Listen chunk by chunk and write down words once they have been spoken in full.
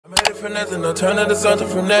for nothing, no turn into something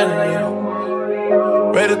from nothing, yeah.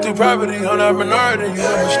 Made it through property on our minority, you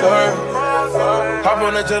know my story. Hop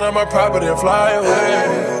on the jet on my property and fly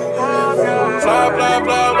away. Fly, fly,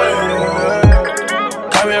 fly away.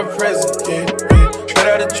 Call me a president, yeah. Straight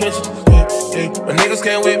out the trenches, yeah. My niggas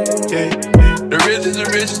can't with me, yeah. The richest, the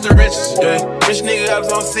richest, the richest, yeah. Rich nigga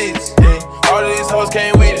house on seats, yeah. All of these hoes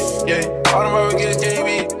came with it, yeah. All them motherfuckers came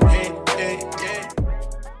with it, yeah.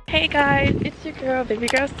 Hey guys, it's your girl, baby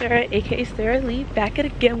girl Sarah, aka Sarah Lee, back at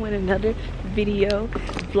again with another video.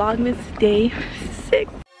 Vlogmas day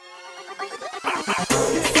 6.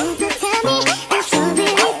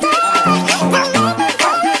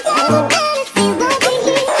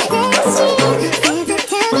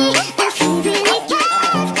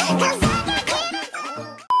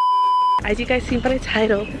 As you guys see by the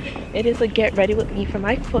title, it is a get ready with me for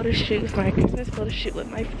my photo shoot, for my Christmas photo shoot with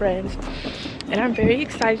my friends. And I'm very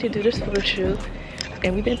excited to do this photo shoot,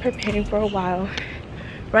 and we've been preparing for a while.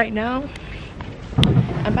 Right now,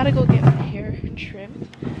 I'm about to go get my hair trimmed.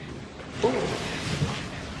 Ooh.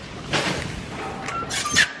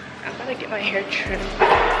 I'm about to get my hair trimmed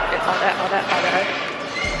and all that.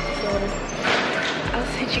 So I'll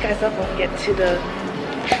set you guys up when we get to the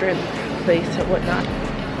trim place or whatnot.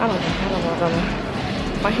 I don't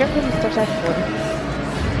know. My hair really starts at 4.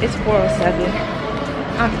 It's 4:07.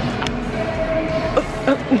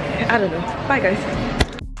 I don't know. Bye guys.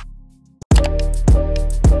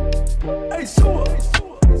 Hey,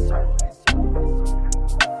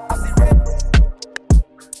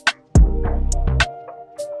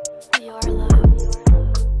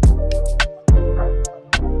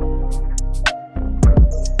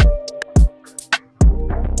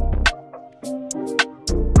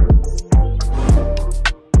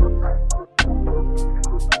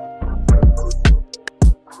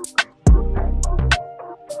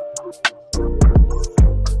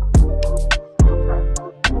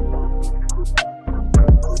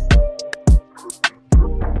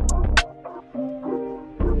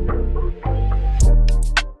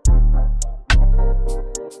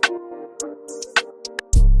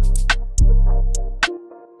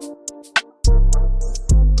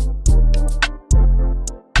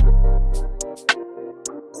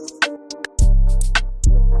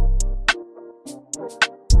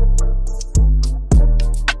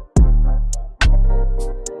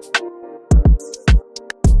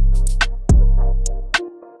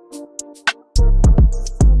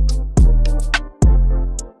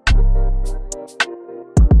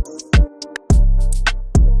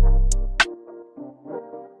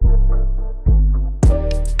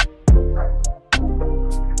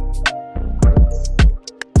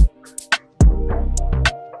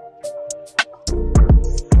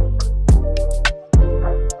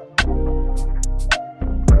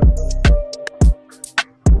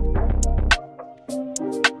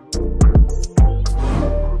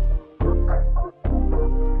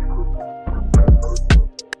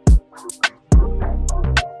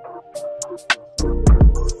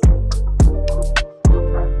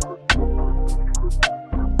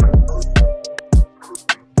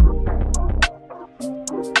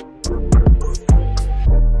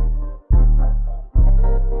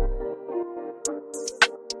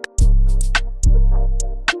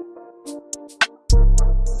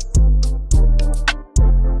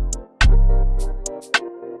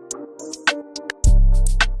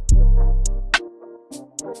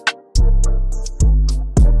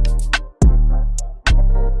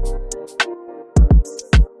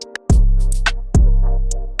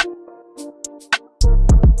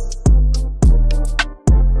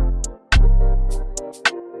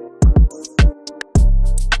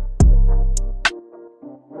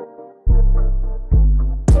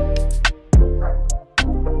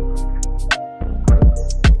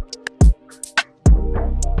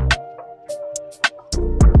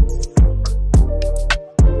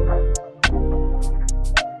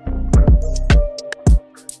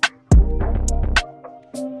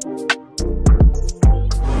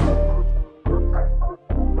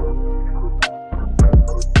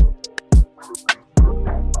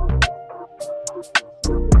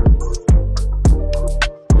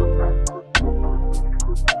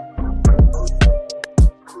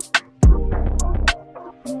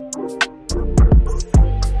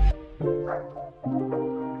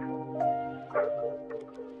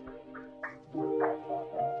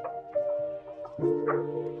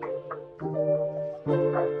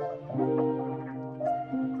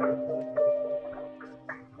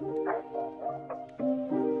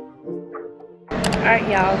 Alright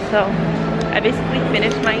y'all, so I basically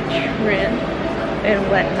finished my trim and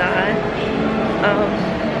whatnot.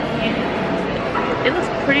 It looks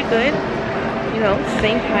pretty good. You know,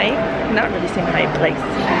 same height. Not really same height, but like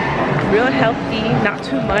real healthy, not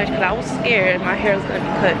too much, because I was scared my hair was gonna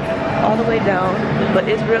be cut all the way down, but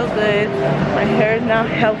it's real good. My hair is now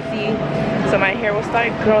healthy, so my hair will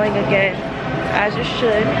start growing again as it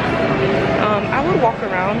should. I would walk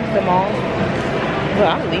around the mall, but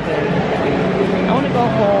I'm leaving. I want to go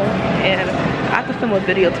home, and I have to film a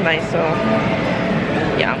video tonight, so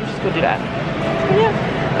yeah, I'm just gonna do that. So yeah,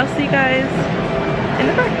 I'll see you guys in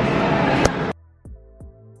the car.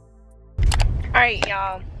 Alright,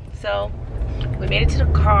 y'all, so we made it to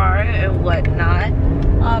the car and whatnot.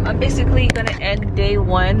 I'm basically gonna end day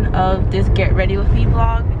 1 of this get ready with me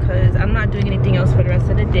vlog, because I'm not doing anything else for the rest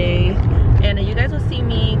of the day. And you guys will see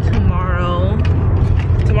me tomorrow.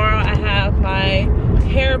 Tomorrow I have my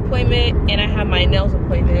hair appointment and I have my nails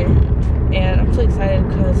appointment, and I'm so excited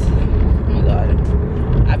because, oh my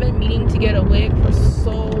god, I've been meaning to get a wig for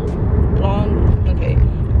so long. Okay,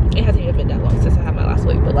 it hasn't even been that long since I had my last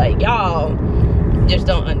wig, but like, y'all just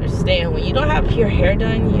don't understand, when you don't have your hair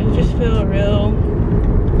done, you just feel real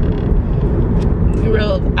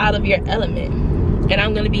out of your element. And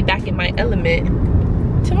I'm gonna be back in my element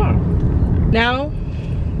tomorrow. Now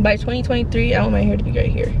by 2023 I want my hair to be right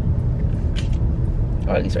here,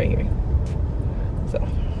 or at least right here. So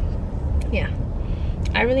yeah,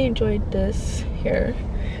 I really enjoyed this hair,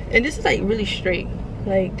 and this is like really straight.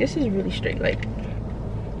 Like, this is really straight, like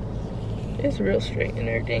it's real straight and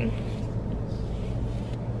everything.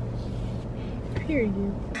 Period.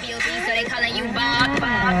 So they calling you Bob.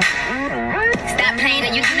 Stop playing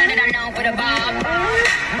and you know that I'm known for the Bob.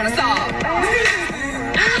 What's up?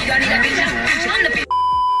 You don't need a bitch, I'm the bitch.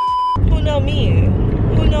 Who know me?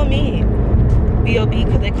 Who know me? B.O.B.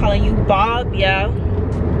 because they calling you Bob. Yeah.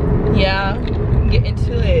 Yeah. Get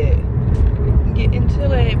into it. Get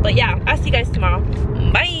into it. But yeah, I'll see you guys tomorrow.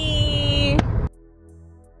 Bye.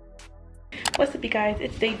 What's up, you guys?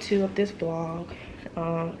 It's day 2 of this vlog.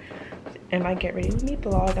 And my get ready with me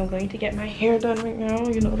vlog. I'm going to get my hair done right now.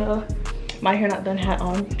 You know, my hair not done, hat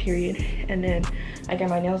on, period. And then I get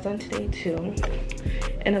my nails done today too.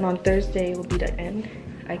 And then on Thursday will be the end.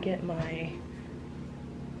 I get my,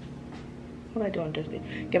 what do I do on Thursday?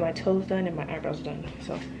 Get my toes done and my eyebrows done.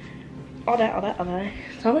 So all that. So I'm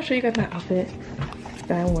gonna show you guys my outfit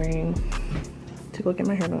that I'm wearing to go get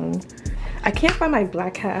my hair done. I can't find my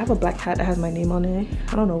black hat. I have a black hat that has my name on it.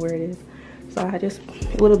 I don't know where it is. So I just,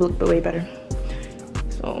 it would have looked way better.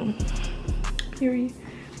 So, period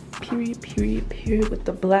with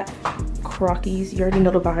the black Crockies. You already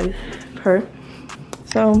know the vibe, her.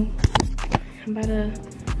 So, I'm about to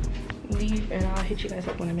leave and I'll hit you guys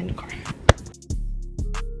up when I'm in the car.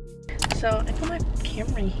 So, I put my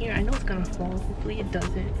camera in here. I know it's gonna fall, hopefully it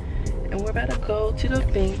doesn't. And we're about to go to the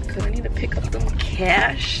bank because I need to pick up some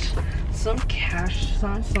cash.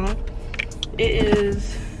 It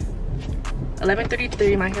is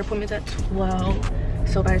 11:33. My hair appointment's at 12.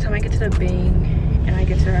 So by the time I get to the bank and I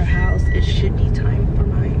get to our house, it should be time for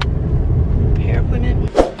my hair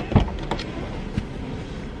appointment.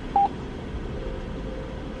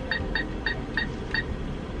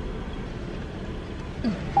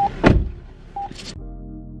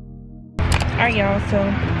 Alright, y'all, so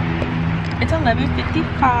it's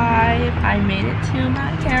 11:55. I made it to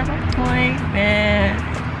my hair appointment.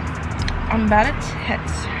 I'm about to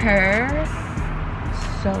text her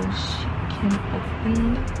so she can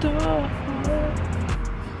open the door.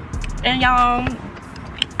 And y'all,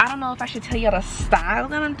 I don't know if I should tell y'all the style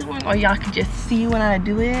that I'm doing, or y'all can just see when I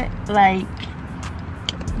do it. Like,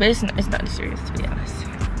 but it's not serious, to be honest.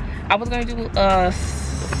 I was gonna do okay,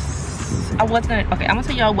 I'm gonna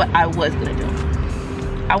tell y'all what I was gonna do.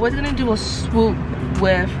 I was gonna do a swoop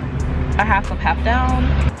with a half up, half down.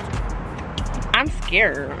 I'm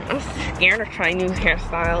scared of trying new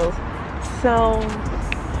hairstyles. So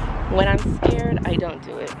when I'm scared, I don't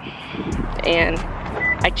do it. And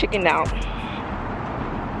I chickened out.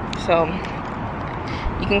 So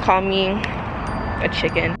you can call me a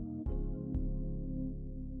chicken.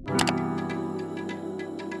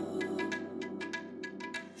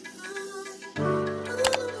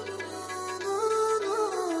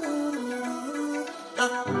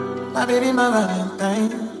 My baby, my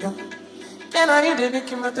Valentine, yeah. Then I need to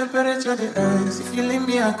make my temperature the rise. If you leave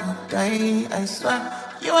me, I could die, I swear.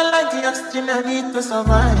 You are like the oxygen I need to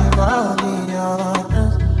survive. I'll be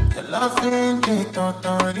honest. Your love ain't take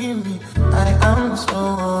totally me. I am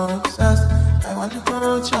so obsessed. I want to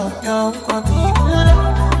go chop your coffee.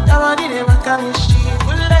 Now I need a macamishi.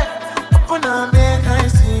 Open up, make I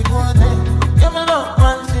see what they give me love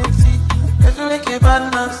 160. If you make a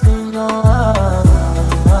bad man sing, no.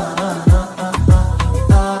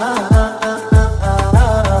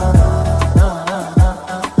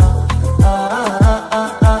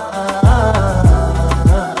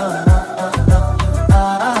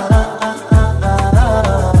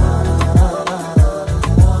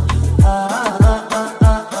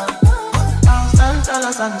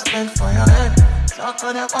 dollars I don't spend for your head. Talk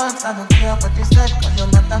all at once, I don't care what they said. Cause your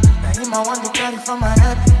matter, now him I want to carry from my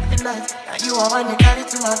head. Every night, now you I want to carry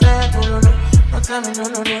to my bed. No, no, no, don't tell me no,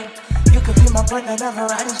 no, no. You could be my partner, never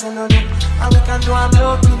riding solo, no. And we can do I'm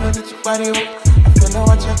low, you no need to party up. I feel know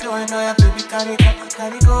what you're doing, know you baby carry go,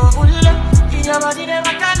 carry go. Ule, in your body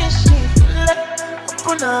never can shit. Ule,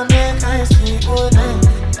 open up, make I see, ule.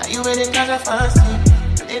 Now you ready cause I fancy.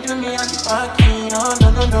 They do me on the parking, oh no,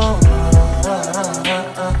 no, no.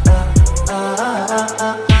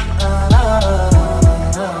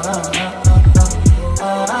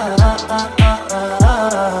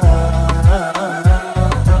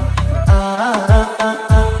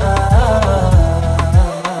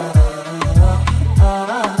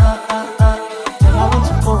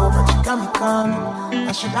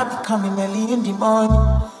 I should have been coming early in the morning.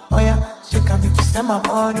 Oh yeah, she can make you spend my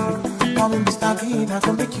money. Call me Mr. Bean, I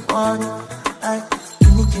go make you money. Like,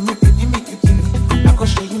 give me, baby, make you give me. I go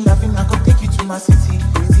show you loving, I go take you to my city.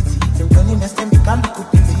 Loneliness can become a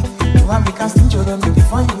pity. You want me can sing your me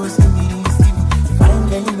before you go see me. Fine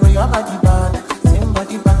girl, you know your body bad. Same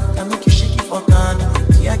body bad, can make you shake it for Ghana.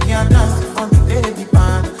 Kia dance for me, baby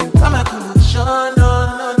band. Come back to the show, no,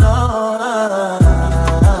 no, no.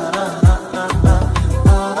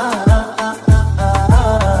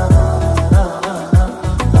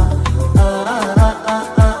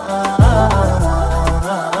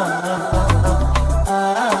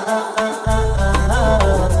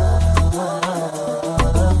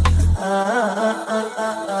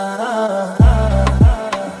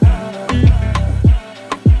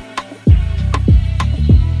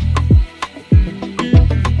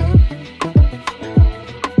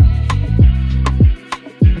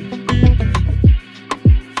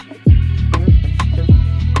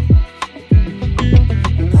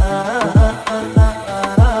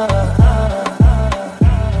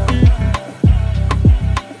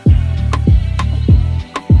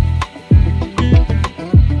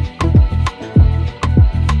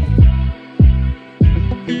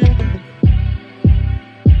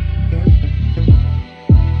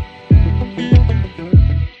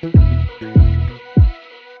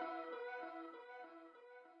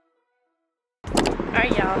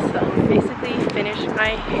 Alright y'all, so basically finished my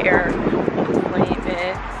hair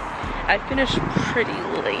appointment. I finished pretty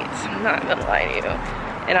late, I'm not gonna lie to you.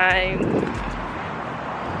 And I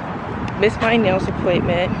missed my nails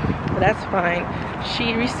appointment, but that's fine.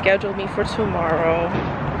 She rescheduled me for tomorrow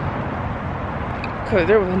because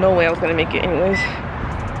there was no way I was gonna make it anyways.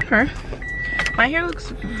 My hair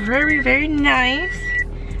looks very, very nice,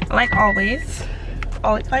 like always.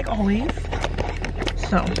 Like always.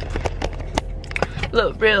 So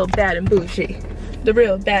look real bad and bougie. The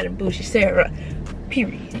real bad and bougie Sarah,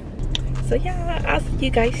 period. So yeah, I'll see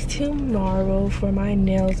you guys tomorrow for my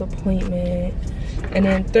nails appointment. And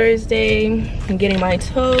then Thursday, I'm getting my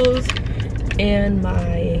toes and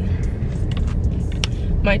my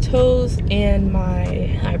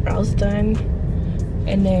eyebrows done.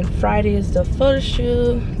 And then Friday is the photo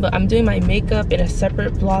shoot, but I'm doing my makeup in a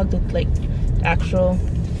separate vlog with like actual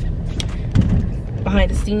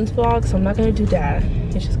behind the scenes vlog, so I'm not gonna do that.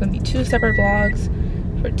 It's just gonna be 2 separate vlogs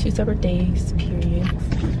for 2 separate days, period.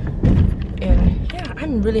 And yeah,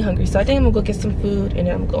 I'm really hungry, so I think I'm gonna go get some food and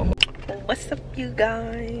then I'm gonna go home. What's up, you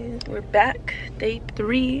guys? We're back, day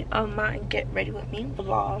 3 of my get ready with me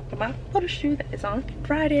vlog for my photo shoot that is on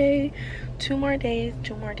Friday. 2 more days,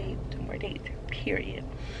 period.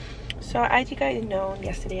 So as you guys know,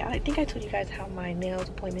 yesterday I think I told you guys how my nails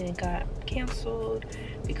appointment got canceled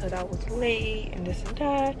because I was late and this and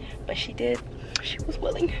that, but she was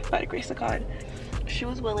willing, by the grace of God, she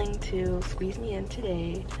was willing to squeeze me in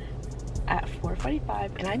today at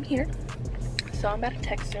 4:45, and I'm here. So I'm about to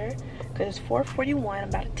text her because it's 4:41. I'm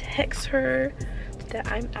about to text her that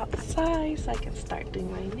I'm outside so I can start doing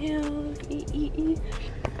my nails.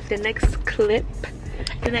 The next clip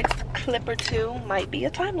or 2 might be a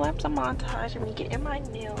time-lapse, a montage of me getting my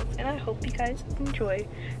nails, and I hope you guys enjoy.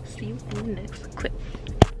 See you in the next clip.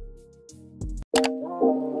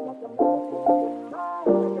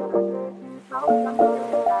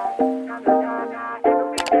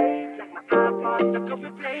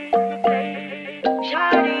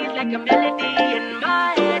 Shawty's like a melody in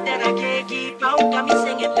my head that I can't keep out. Got me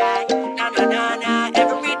singing like na na na na.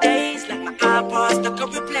 Every day's like my iPod stuck on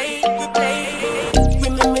replay.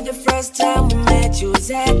 Remember the first time we met? You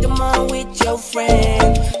was at the mall with your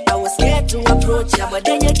friend. I was scared to approach you, but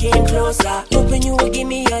then you came closer, hoping you would give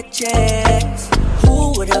me a chance.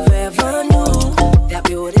 Who would have ever knew that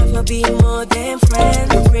we would ever be more than friends?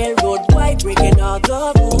 The railroad boy breaking all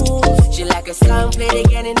the rules. She like a song played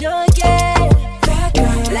again and again. That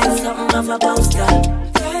girl, like something of a poster.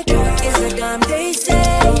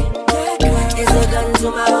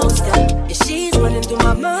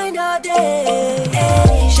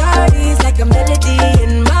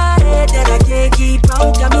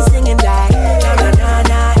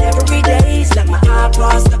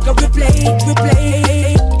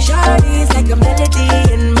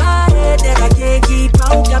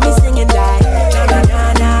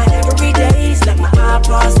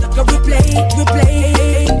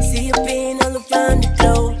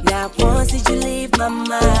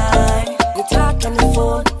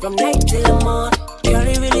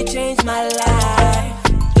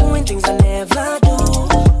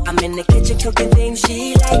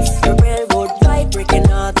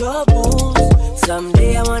 your rules.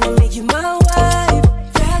 Someday I wanna make you my wife.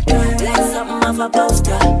 That girl, like something off a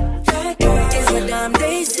poster. That girl, it's a damn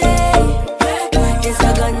they say. That girl, it's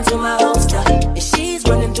a gun to my holster. And she's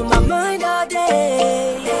running through my mind all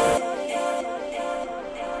day.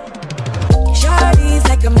 Shawty's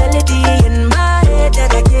like a melody in my head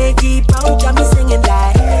that I can't keep out. Got me singing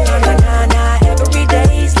like na na na na every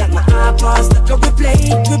day's like my iPod stuck on replay.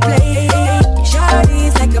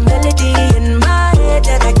 Shawty's like a melody in my head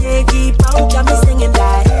that I can't keep out. Got me singing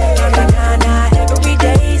like na na na na every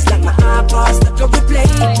day's like my iPod stuck on replay.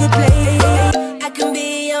 I can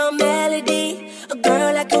be your melody, a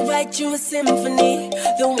girl I can write you a symphony,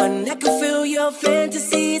 the one that can fill your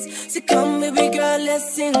fantasies. So come baby girl,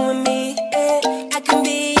 let's sing with me. I can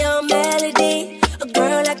be your melody, a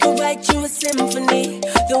girl I can write you a symphony,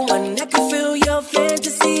 the one that can fill your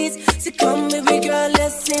fantasies. So come baby girl,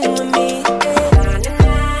 let's sing with me.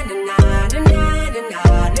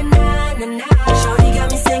 Shorty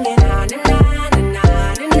got me singing na na na na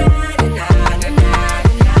na na na na.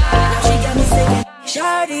 She got me singing.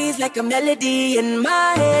 Shorty's like a melody in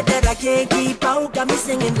my head that I can't keep out. Got me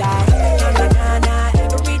singing like na na na na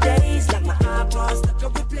every day's like my iPod stuck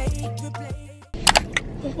on replay.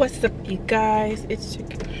 What's up, you guys? It's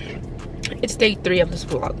day 3 of this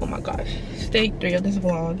vlog. Oh my gosh, it's day 3 of this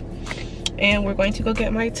vlog, and we're going to go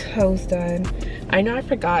get my toes done. I know I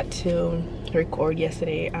forgot to record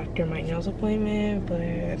yesterday after my nails appointment, but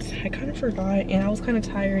I kind of forgot, and I was kind of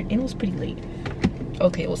tired, and it was pretty late.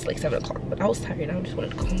 Okay, it was like 7 o'clock, but I was tired. I just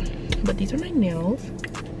wanted to go. But these are my nails.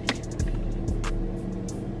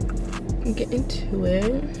 Get into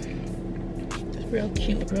it. It's real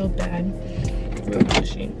cute, real bad, real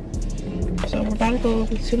cushy. So we're about to go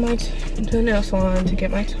to the nail salon to get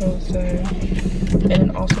my toes done, and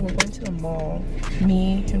then also we're going to the mall.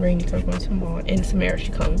 Me and Rainy are going to the mall, and Samara,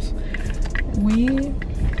 she comes.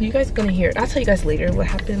 You guys are gonna hear. I'll tell you guys later what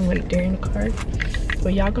happened when they're in the car,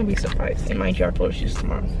 but y'all gonna be surprised. And mind you, our photo shoot's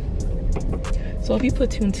tomorrow. So if you put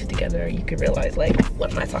 2 and 2 together, you could realize like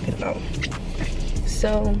what am I talking about.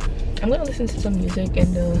 So I'm gonna listen to some music,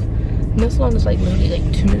 and the nail salon is like literally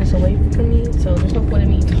like 2 minutes away from me, so there's no point in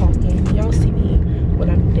me talking. Y'all see me when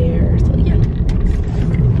I'm there. So yeah.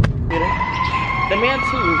 The man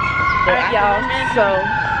too. Alright y'all, so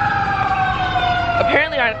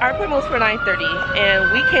apparently our appointment was for 9:30,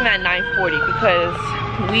 and we came at 9:40 because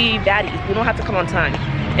we baddies. We don't have to come on time.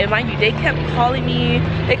 And mind you, they kept calling me.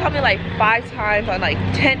 They called me like 5 times on like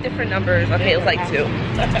 10 different numbers. Okay, it was like 2.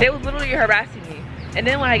 They was literally harassing me. And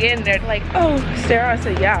then when I get in there, they're like, oh, Sarah. I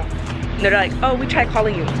said, yeah. And they're like, oh, we tried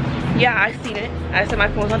calling you. Yeah, I seen it. I said my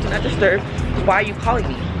phone's on Do Not Disturb. Why are you calling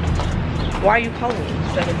me? Why are you calling me?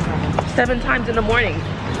 7 times. 7 times in the morning.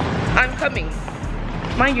 I'm coming.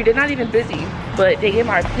 Mind you, they're not even busy, but they gave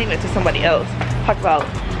my appointment to somebody else. Talk about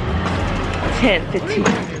 10, 15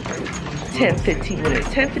 minutes. 10,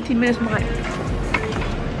 15 minutes mine.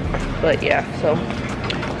 But yeah, so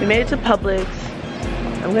we made it to Publix.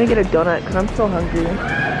 I'm gonna get a donut because I'm so hungry.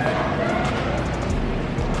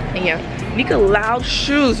 And yeah, Nika loud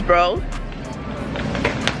shoes, bro.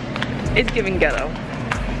 It's giving ghetto.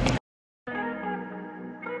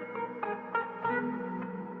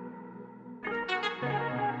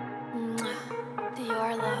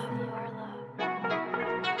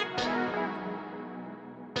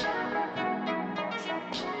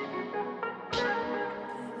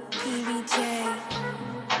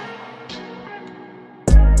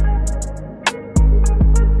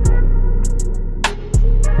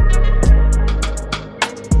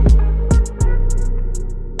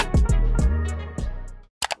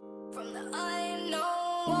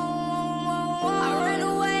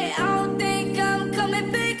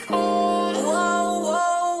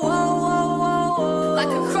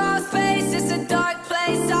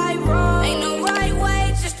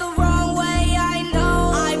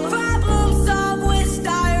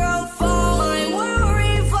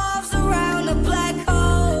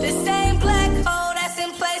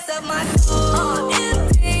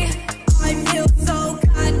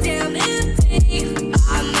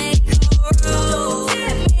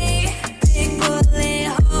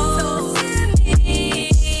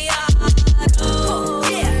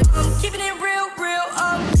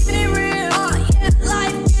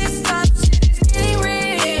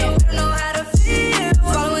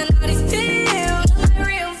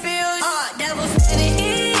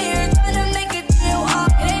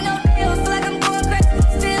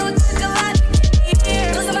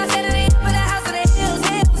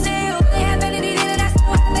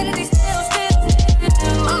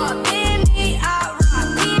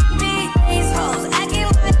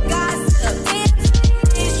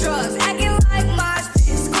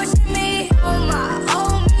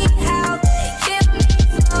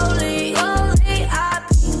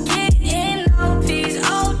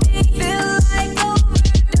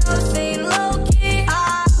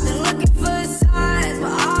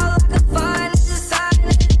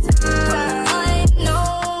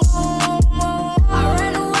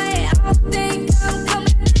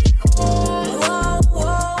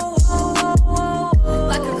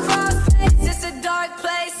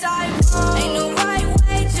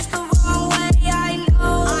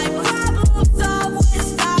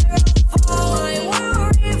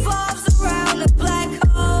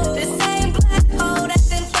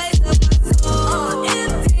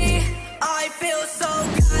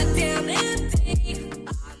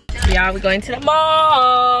 Yeah, we're going to the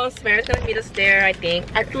mall. Samara's gonna meet us there, I think.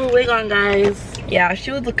 I threw a wig on, guys. Yeah,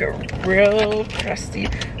 she was looking real crusty.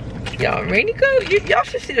 Y'all, Rainika, y'all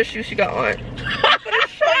should see the shoes she got on. I'm gonna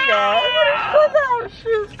show y'all.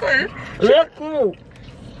 Look cool.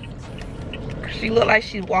 She looked like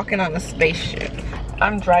she's walking on a spaceship.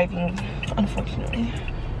 I'm driving, unfortunately.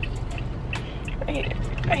 I hate it.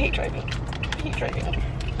 I hate driving. I hate driving.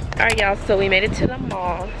 Alright, y'all, so we made it to the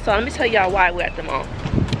mall. So let me tell y'all why we're at the mall.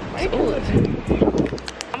 I'm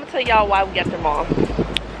gonna tell y'all why we at the mall.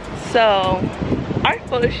 So our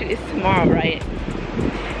photo shoot is tomorrow, right?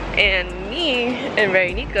 And me and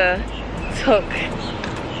Veronica took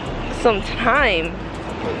some time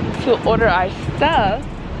to order our stuff,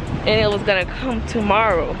 and it was gonna come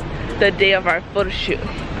tomorrow, the day of our photo shoot.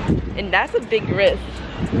 And that's a big risk,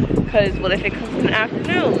 because what if it comes in the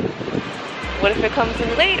afternoon? What if it comes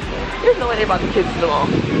in late? There's no way they're about the kids to the mall.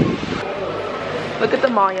 Look at the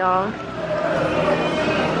mall, y'all.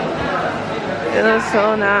 It looks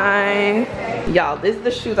so nice. Y'all, this is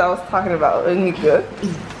the shoes I was talking about.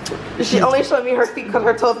 She only showed me her feet because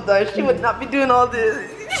her toes are done. She would not be doing all this.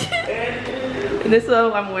 And this is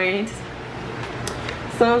what I'm wearing.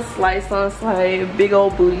 Some slide, big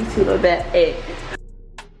old booty to the back.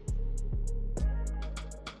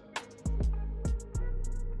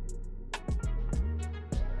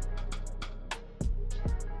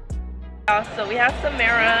 So we have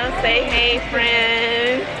Samara. Say hey,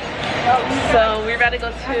 friend. So we're about to go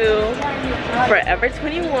to Forever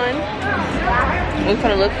 21. We're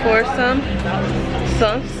gonna look for some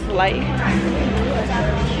slight.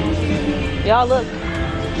 Y'all look.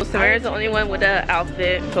 So Samara's the only one with the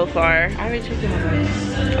outfit so far. I already checked it out.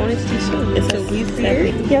 I wanted to teach you. It's a weed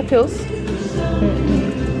theory. Yeah, pills.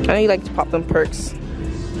 I know you like to pop them perks.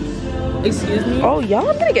 Excuse me? Oh, y'all,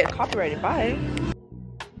 I'm gonna get copyrighted. Bye.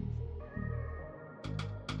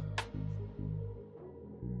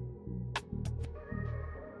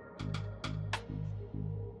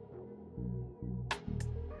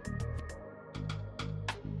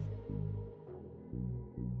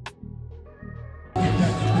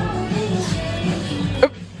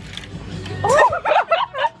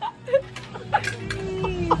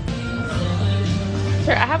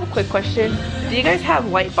 Sir, I have a quick question. Do you guys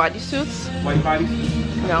have white bodysuits? White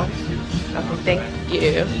bodysuit? No? Okay, thank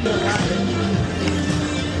you.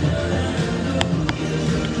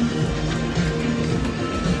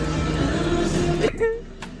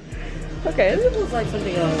 Okay, this looks like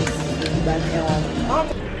something else.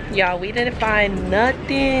 Y'all, we didn't find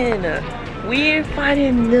nothing. We ain't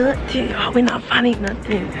finding nothing. Oh, we're not finding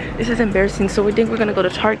nothing. This is embarrassing. So we think we're gonna go to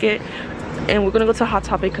Target, and we're gonna go to Hot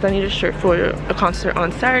Topic because I need a shirt for a concert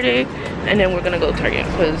on Saturday, and then we're gonna go to Target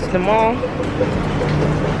because the mall,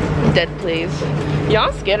 dead place. Y'all,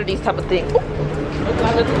 I'm scared of these type of things.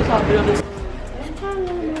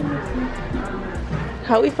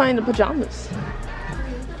 How we find the pajamas?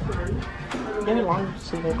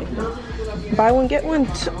 Buy one get one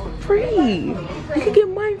free. You can get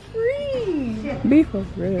mine free. Be for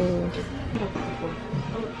real.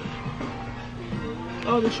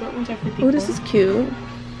 Oh, the short ones are 50. Oh, this is cute.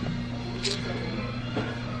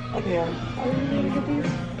 Okay.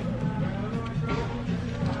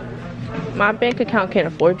 My bank account can't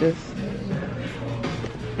afford this.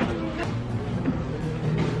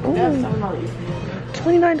 Ooh.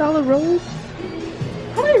 $29 rolls?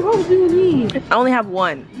 How many rolls do you need? I only have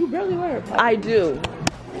one. You barely wear it. I do.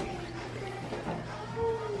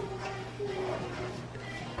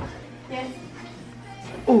 Yes.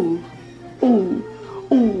 Ooh. Ooh.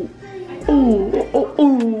 Ooh. Ooh. Ooh.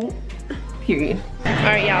 Ooh. Period.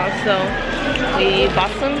 Alright, y'all, so we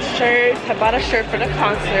bought some shirts. I bought a shirt for the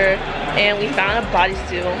concert, and we found a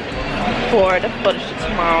bodysuit for the photo shoot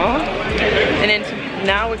tomorrow. And then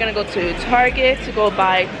now we're gonna go to Target to go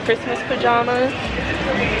buy Christmas pajamas.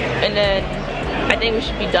 And then I think we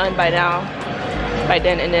should be done by now. By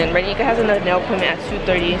then, and then Renika has another nail appointment at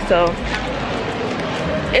 2:30, so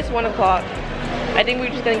it's 1 o'clock. I think we're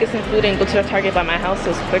just gonna get some food and go to the Target by my house, so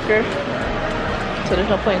it's quicker. So there's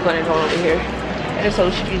no point in going over here. And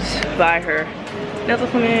so she just buy her nails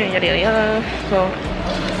appointment, yada yada yada. So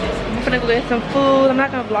I'm gonna go get some food. I'm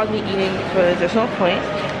not gonna vlog me eating because there's no point.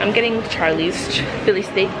 I'm getting Charlie's Philly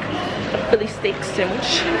steak, a Philly steak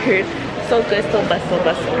sandwich. Here, so good, so bust, so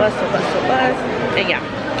bust, so bust, so bust, so bust. And yeah,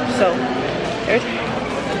 so there's,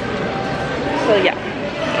 so yeah,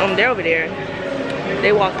 they're over there.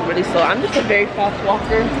 They walk really slow. I'm just a very fast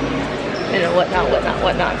walker, and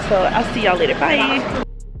whatnot. So I'll see y'all later. Bye.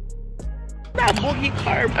 That boogie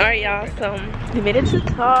carb. All right, y'all. So we made it to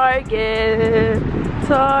Target.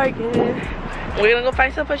 We're gonna go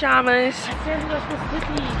find some pajamas.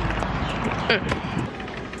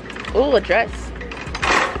 Ooh, a dress.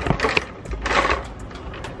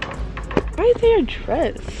 Why is there a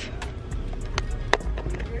dress?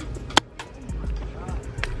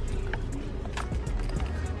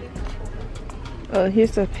 Oh,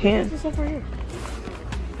 here's the pants. What's over here?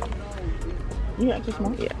 You got just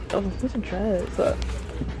one? Yeah. Oh, here's a dress.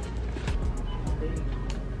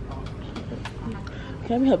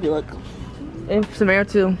 Can me help you look? And Samara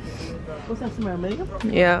too. What's that, Samara? Medium?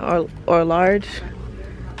 Yeah, or large.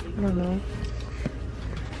 I don't know.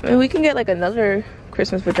 I mean, we can get like another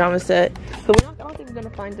Christmas pajama set. So I don't think we're gonna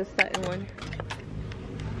find the satin one.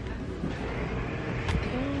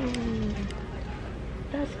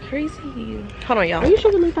 That's crazy. Hold on, y'all. Are you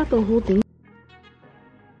sure we left out the whole thing?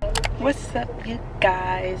 What's up, you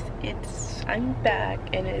guys? I'm back,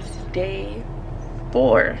 and it's day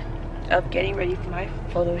 4 of getting ready for my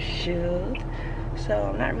photo shoot. So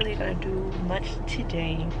I'm not really gonna do much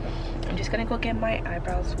today. I'm just gonna go get my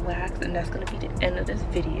eyebrows waxed, and that's gonna be the end of this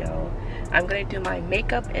video. I'm gonna do my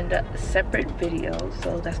makeup in a separate video,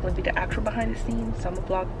 so that's gonna be the actual behind the scenes, so I'm gonna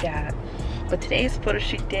vlog that. But today is photo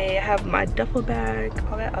shoot day. I have my duffel bag,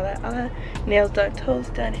 all that, nails done, toes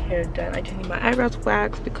done, hair done. I just need my eyebrows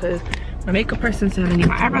waxed because my makeup person said I need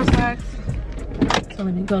my eyebrows waxed. So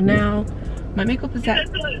let me go now. My makeup is at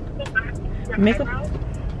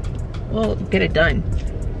well, get it done.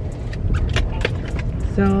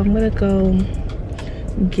 So I'm gonna go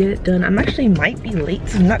get it done. I'm actually might be late,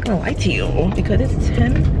 so I'm not gonna lie to you, because it's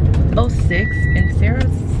 10:06 and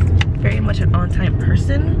Sarah's very much an on-time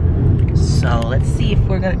person. So let's see if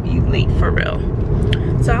we're gonna be late for real.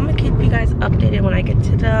 So I'm gonna keep you guys updated when I get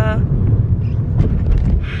to the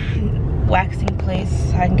waxing place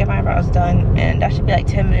so I can get my eyebrows done, and that should be like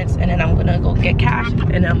 10 minutes, and then I'm gonna go get cash,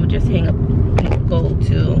 and then I'm gonna just hang up and go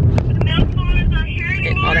to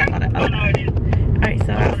all that. Alright,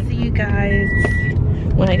 so I'll see you guys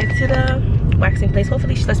when I get to the waxing place.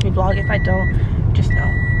 Hopefully she lets me vlog. If I don't, just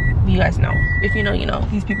know. You guys know. If you know, you know.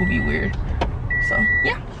 These people be weird. So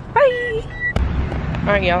yeah, bye.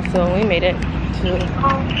 Alright, y'all, so we made it to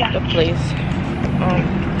the place.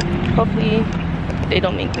 Hopefully they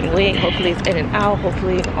don't make me wait. Hopefully it's in and out.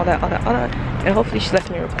 Hopefully all that. And hopefully she lets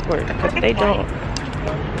me record, because if they don't,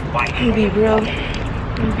 I'm be real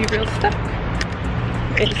stuck.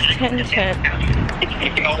 It's 10:10.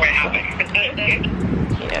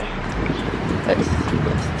 Yeah. Let's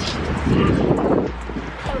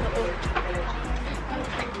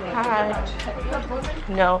Hi.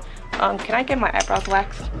 No. Can I get my eyebrows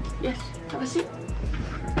waxed? Yes. Have a seat.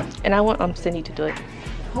 And I want Cindy to do it.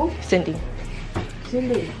 Who? Cindy.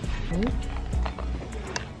 Cindy. And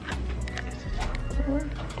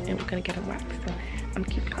we're gonna get it waxed. So I'm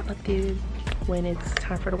gonna keep you updated when it's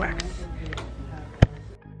time for the wax.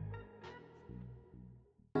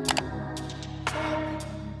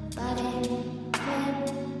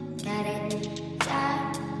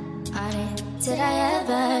 Did I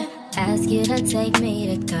ever ask you to take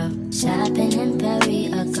me to go shopping in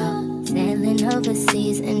Paris or go sailing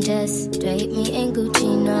overseas and just drape me in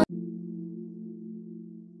Gucci? No.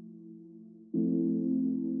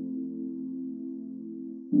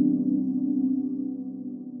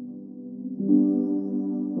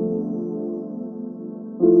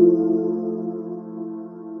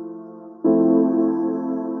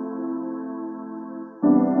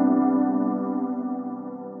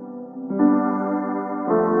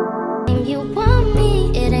 You want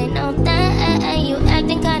me, it ain't no thing. You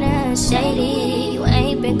acting kinda shady. You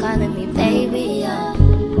ain't been calling me baby,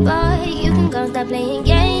 boy, you can go stop playing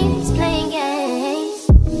games. I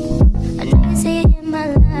know you say it in my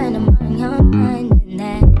line, I'm on your mind, and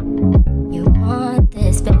that you want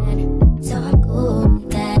this bad, so I'm cool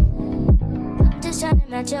with that. I'm just trying to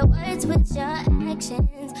match your words with your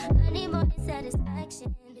actions. I need more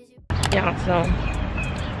satisfaction. Yeah, so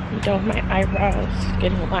I'm done with my eyebrows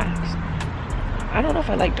getting waxed. I don't know if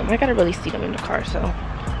I like them. I gotta really see them in the car, so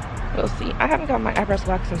we'll see. I haven't got my eyebrows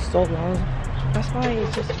waxed in so long. That's why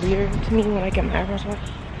it's just weird to me when I get my eyebrows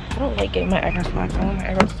waxed. I don't like getting my eyebrows waxed. I want my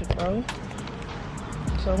eyebrows to grow.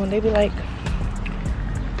 So when they be like,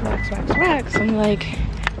 wax, I'm like,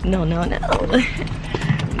 no. No.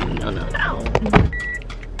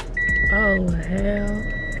 Oh, hell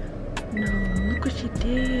no. Look what she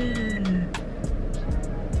did.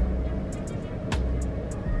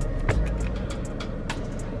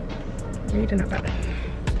 Maybe not that bad.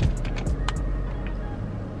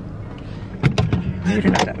 Maybe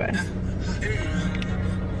not that bad.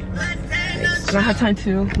 I don't have time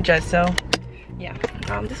to judge, so yeah.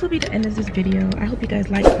 this will be the end of this video. I hope you guys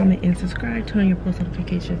like, comment, and subscribe. Turn on your post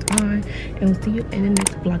notifications on, and we'll see you in the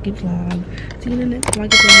next vloggy vlog. See you in the next vloggy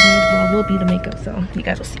vlog. The next vlog will be the makeup, so you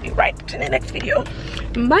guys will see me right in the next video.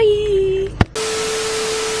 Bye.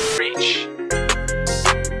 Reach.